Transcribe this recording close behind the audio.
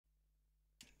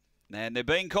And they're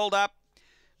being called up.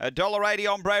 $1.80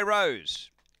 Ombre Rose.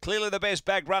 Clearly the best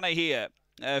back runner here.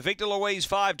 Victor Louise,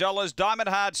 $5. Diamond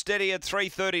Heart steady at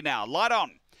 $3.30 now. Light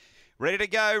on. Ready to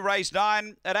go. Race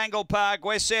 9 at Angle Park.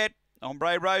 We're set.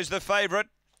 Ombre Rose the favourite.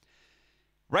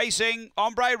 Racing,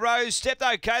 Ombre Rose stepped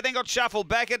okay, then got shuffled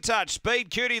back a touch. Speed,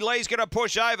 Cutie Lee's going to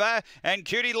push over, and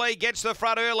Cutie Lee gets the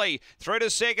front early. Through to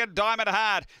second, Diamond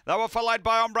Heart. They were followed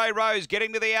by Ombre Rose,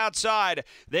 getting to the outside.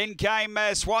 Then came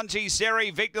Swansea Seri,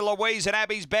 Victor Louise, and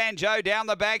Abby's Banjo down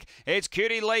the back. It's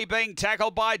Cutie Lee being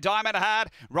tackled by Diamond Heart.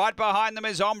 Right behind them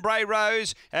is Ombre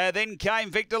Rose. Then came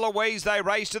Victor Louise. They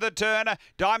race to the turn.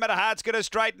 Diamond Heart's going to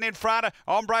straighten in front.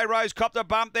 Ombre Rose copped a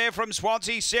bump there from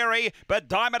Swansea Seri, but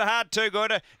Diamond Heart too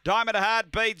good. Diamond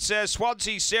Heart beats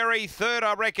Swansea Seri. Third,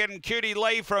 I reckon, Cutie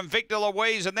Lee from Victor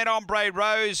Louise, and then Ombre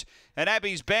Rose and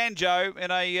Abby's Banjo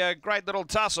in a great little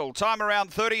tussle. Time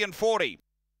around 30 and 40.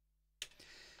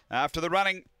 After the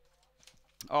running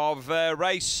of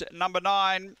race number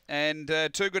 9, and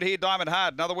too good here, Diamond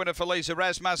Heart. Another winner for Lisa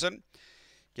Rasmussen.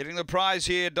 Getting the prize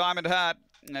here, Diamond Heart.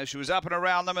 She was up and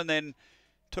around them and then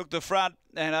took the front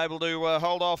and able to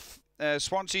hold off.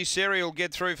 Swansea Seri will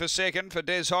get through for second for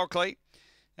Des Hockley.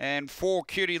 And 4,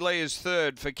 Cutie Lee is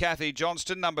third for Kathy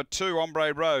Johnston. Number 2,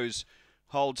 Ombre Rose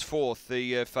holds fourth,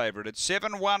 the favourite. It's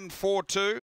 7-1-4-2.